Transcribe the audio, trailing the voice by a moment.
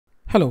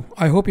Hello,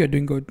 I hope you're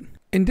doing good.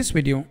 In this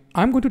video,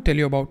 I'm going to tell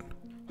you about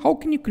how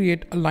can you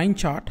create a line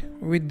chart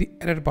with the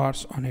error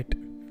bars on it.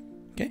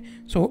 Okay,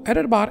 so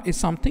error bar is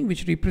something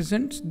which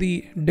represents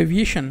the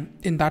deviation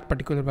in that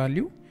particular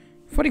value.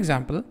 For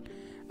example,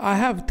 I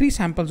have 3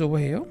 samples over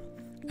here,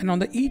 and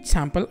on each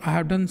sample I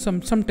have done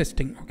some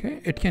testing. Okay,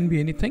 it can be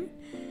anything,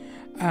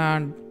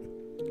 and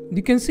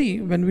you can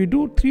see when we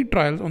do 3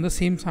 trials on the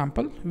same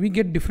sample, we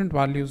get different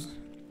values: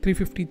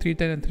 350,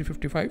 310 and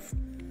 355.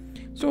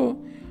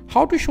 So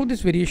how to show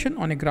this variation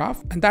on a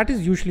graph, and that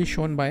is usually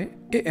shown by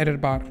a error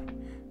bar.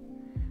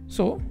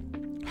 So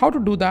how to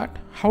do that,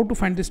 how to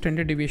find the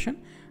standard deviation,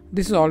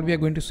 this is all we are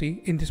going to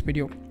see in this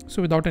video.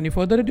 So without any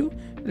further ado,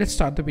 let's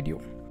start the video.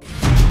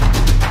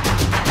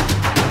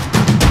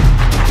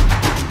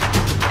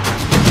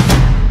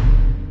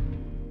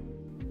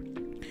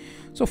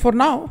 So for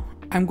now,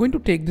 I'm going to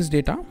take this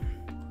data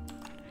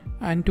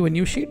and to a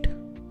new sheet.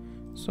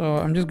 So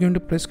I'm just going to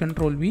press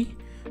Ctrl V.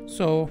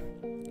 So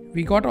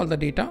we got all the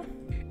data.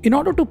 In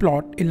order to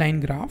plot a line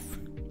graph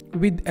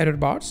with error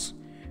bars,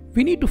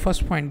 we need to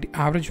first find the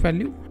average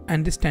value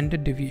and the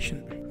standard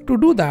deviation. To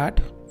do that,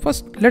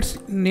 first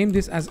let's name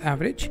this as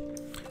average,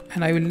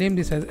 and I will name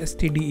this as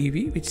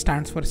STDEV, which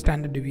stands for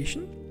standard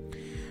deviation.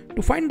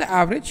 To find the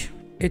average,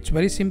 it's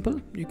very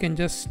simple. You can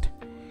just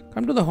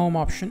come to the home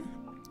option,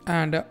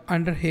 and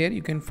under here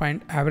you can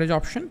find average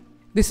option.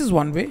 This is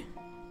one way.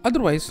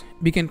 Otherwise,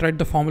 we can write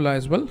the formula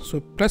as well. So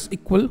press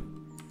equal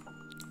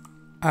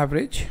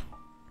average.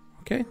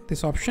 Okay,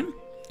 this option,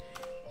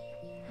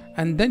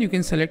 and then you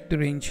can select the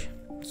range.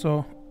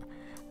 So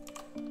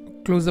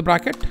close the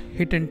bracket,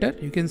 hit enter.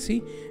 You can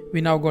see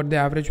we now got the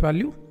average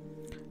value.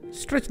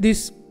 Stretch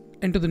this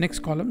into the next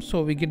column,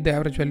 so we get the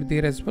average value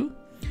there as well.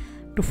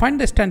 To find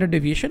the standard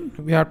deviation,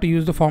 we have to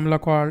use the formula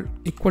called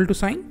equal to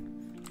sign,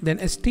 then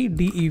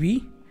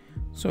STDEV.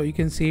 So you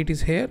can see it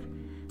is here.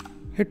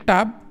 Hit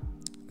tab,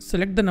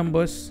 select the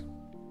numbers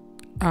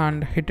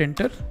and hit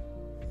enter.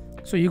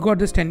 So you got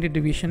the standard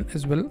deviation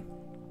as well.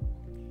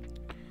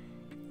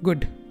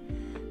 Good.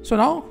 So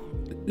now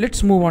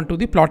let's move on to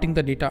the plotting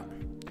the data.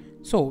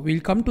 So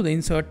we'll come to the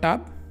insert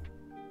tab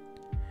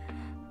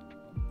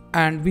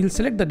and we'll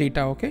select the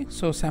data. Okay,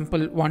 so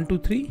sample 1, 2,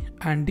 3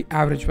 and the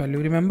average value.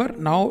 Remember,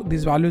 now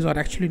these values are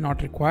actually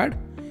not required,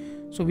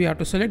 so we have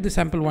to select the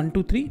sample 1,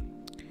 2, 3,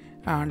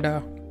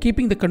 and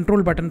keeping the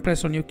control button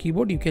pressed on your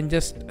keyboard, you can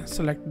just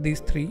select these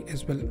 3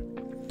 as well.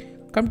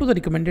 Come to the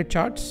recommended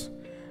charts,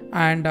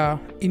 and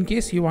in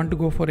case you want to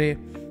go for a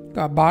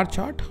bar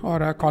chart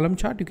or a column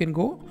chart, you can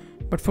go,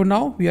 but for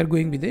now we are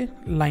going with a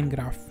line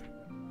graph.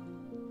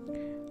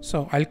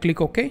 So I'll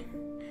click OK,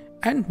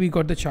 and we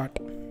got the chart.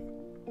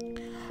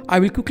 I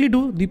will quickly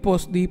do the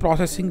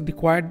processing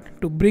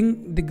required to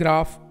bring the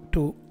graph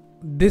to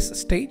this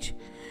stage.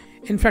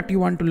 In fact, you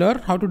want to learn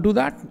how to do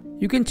that,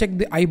 you can check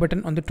the I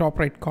button on the top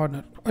right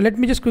corner. Let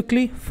me just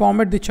quickly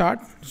format the chart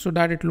so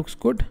that it looks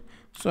good.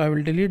 So I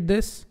will delete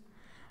this.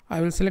 I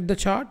will select the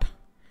chart.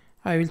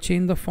 I will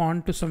change the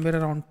font to somewhere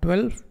around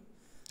 12.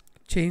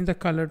 Change the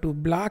color to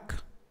black.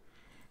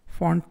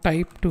 Font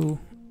type to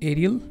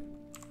Arial.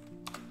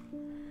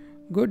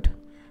 Good.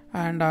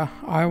 And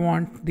I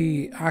want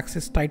the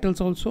axis titles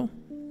also.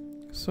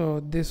 So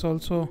this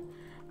also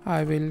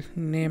I will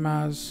name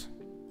as,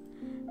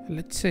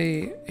 let's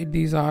say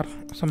these are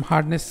some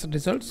hardness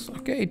results.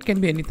 Okay, it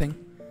can be anything.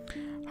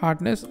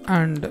 Hardness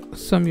and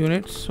some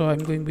units. So I'm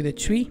going with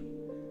HV.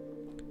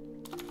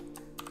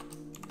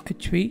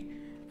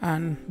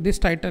 And this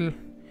title,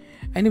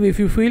 anyway, if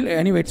you feel,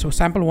 anyway, it's so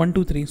sample 1,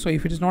 2, 3. So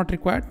if it is not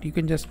required, you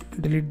can just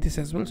delete this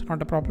as well. It's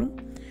not a problem.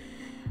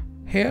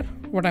 Here,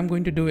 what I'm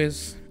going to do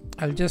is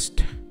I'll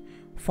just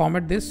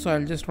format this. So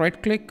I'll just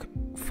right click,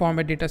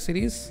 format data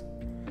series.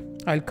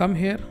 I'll come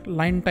here,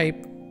 line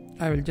type,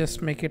 I will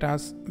just make it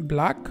as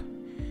black.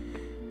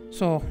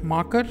 So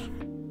marker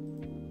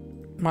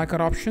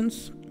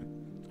options,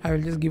 I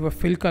will just give a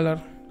fill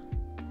color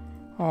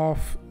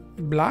of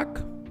black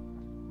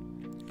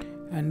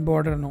and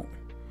border no.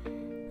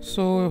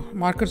 So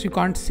markers you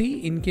can't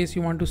see. In case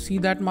you want to see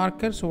that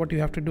marker, so what you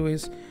have to do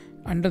is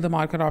under the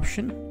marker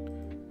option,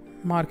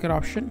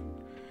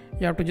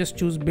 you have to just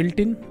choose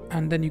built-in,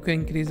 and then you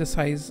can increase the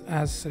size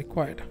as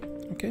required.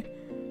 Okay,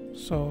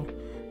 so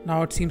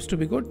now it seems to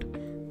be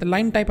good. The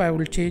line type I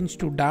will change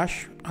to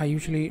dash. I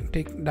usually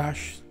take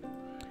dash,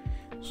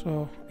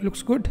 so it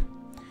looks good.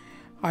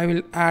 I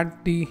will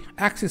add the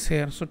axis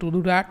here. So to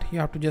do that, you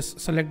have to just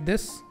select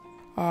this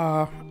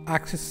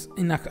axis.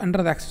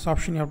 Under the axis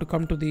option, you have to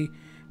come to the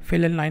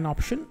fill in line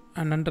option,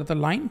 and under the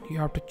line you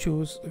have to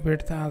choose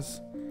width as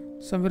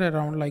somewhere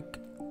around like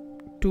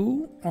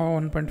 2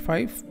 or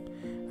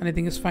 1.5.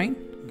 Anything is fine,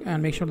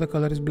 and make sure the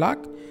color is black.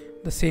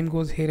 The same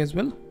goes here as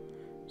well.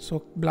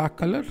 So black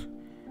color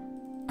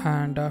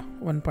and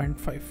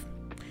 1.5.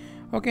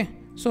 Okay,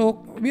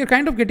 so we are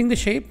kind of getting the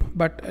shape,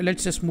 but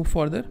let's just move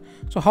further.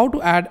 So how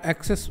to add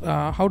access,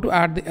 how to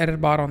add the error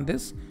bar on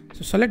this?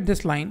 So select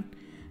this line.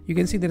 You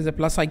can see there is a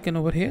plus icon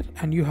over here,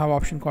 and you have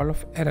option called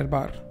of error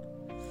bar.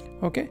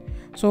 Okay,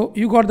 so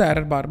you got the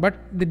error bar, but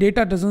the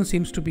data doesn't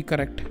seems to be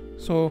correct.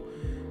 So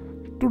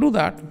to do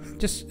that,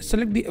 just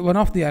select the one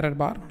of the error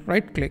bar,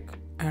 right click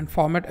and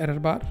format error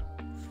bar.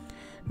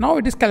 Now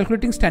it is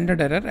calculating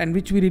standard error, and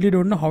which we really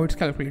don't know how it's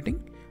calculating.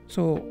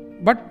 So,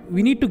 but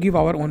we need to give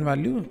our own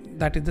value,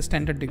 that is the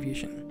standard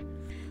deviation.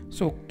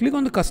 So click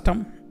on the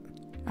custom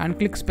and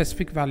click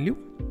specific value.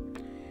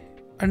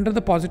 Under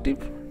the positive,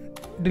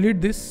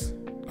 delete this,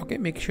 okay,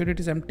 make sure it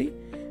is empty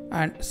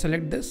and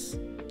select this,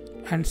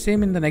 and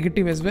same in the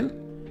negative as well,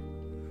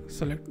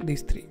 select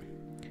these three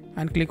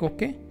and click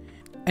OK,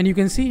 and you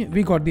can see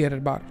we got the error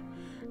bar.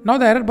 Now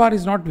the error bar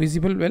is not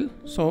visible well,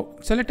 so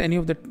select any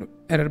of the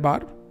error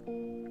bar,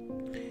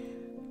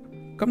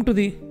 come to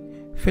the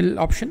fill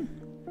option,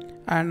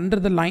 and under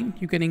the line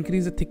you can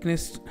increase the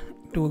thickness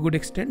to a good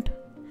extent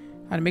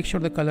and make sure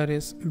the color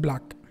is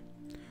black.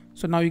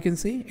 So now you can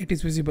see it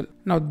is visible.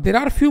 Now there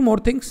are a few more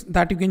things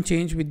that you can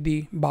change with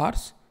the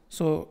bars.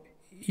 So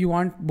you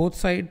want both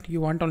side,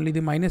 you want only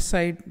the minus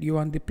side, you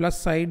want the plus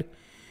side,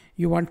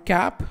 you want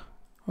cap.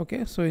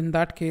 Okay, so in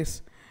that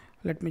case,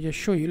 let me just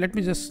show you. Let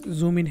me just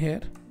zoom in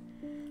here.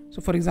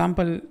 So for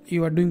example,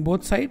 you are doing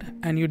both side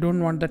and you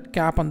don't want that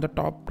cap on the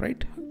top,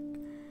 right?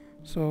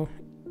 So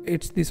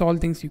it's these all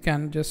things you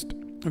can just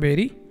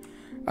vary.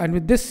 And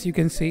with this, you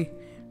can see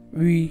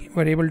we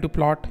were able to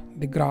plot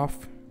the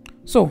graph.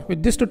 So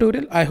with this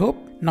tutorial, I hope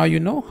now you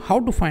know how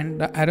to find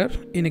the error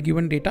in a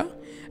given data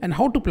and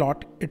how to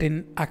plot it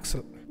in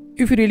Excel.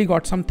 If you really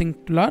got something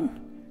to learn,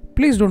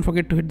 please don't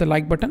forget to hit the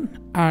like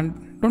button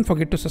and don't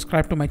forget to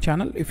subscribe to my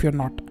channel if you're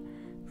not.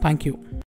 Thank you.